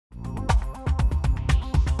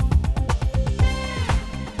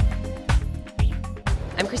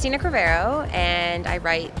Christina Cravero, and I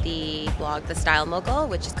write the blog The Style Mogul,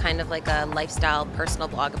 which is kind of like a lifestyle personal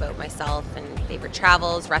blog about myself and favorite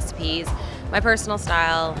travels, recipes, my personal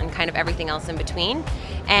style, and kind of everything else in between.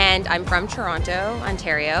 And I'm from Toronto,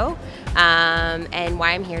 Ontario, and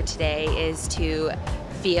why I'm here today is to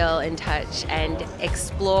feel in touch and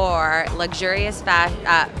explore luxurious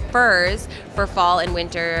furs for fall and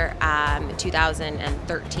winter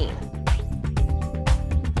 2013.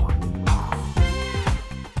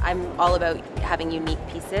 I'm all about having unique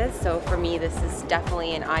pieces, so for me this is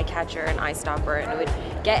definitely an eye catcher, an eye stopper, and it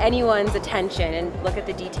would get anyone's attention. And look at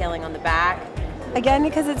the detailing on the back. Again,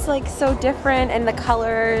 because it's like so different, and the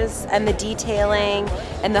colors and the detailing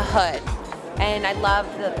and the hood. And I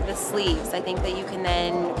love the sleeves. I think that you can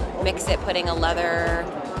then mix it, putting a leather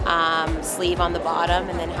sleeve on the bottom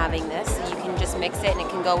and then having this. So you can just mix it and it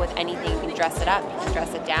can go with anything. You can dress it up, you can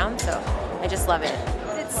dress it down. So I just love it.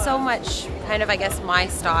 It's so much kind of, I guess, my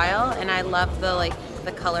style, and I love the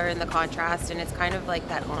color and the contrast, and it's kind of like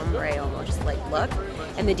that ombre almost like look.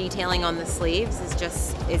 And the detailing on the sleeves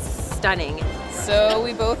is stunning. So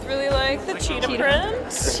we both really like the cheetah print.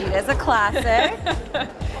 Cheetah's a classic.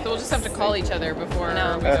 So we'll just have to call each other before we go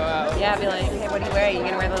out. Yeah, be like, hey, what do you wear? You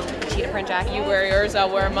gonna wear the cheetah print jacket? You wear yours, I'll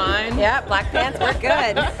wear mine. Yeah, black pants, we're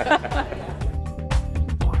good.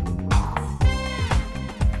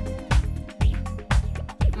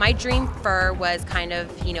 My dream fur was kind of,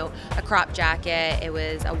 a crop jacket. It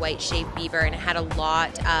was a white shaped beaver, and it had a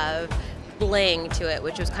lot of bling to it,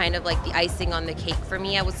 which was kind of like the icing on the cake for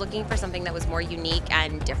me. I was looking for something that was more unique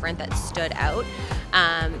and different, that stood out,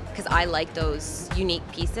 because I like those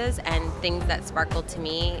unique pieces, and things that sparkle to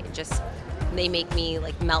me, they make me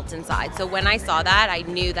like melt inside. So when I saw that, I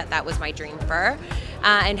knew that that was my dream fur.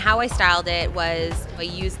 And how I styled it was I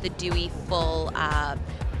used the dewy full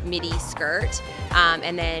midi skirt,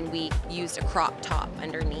 and then we used a crop top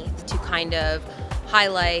underneath to kind of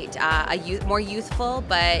highlight a more youthful,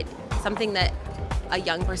 but something that a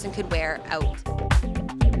young person could wear out.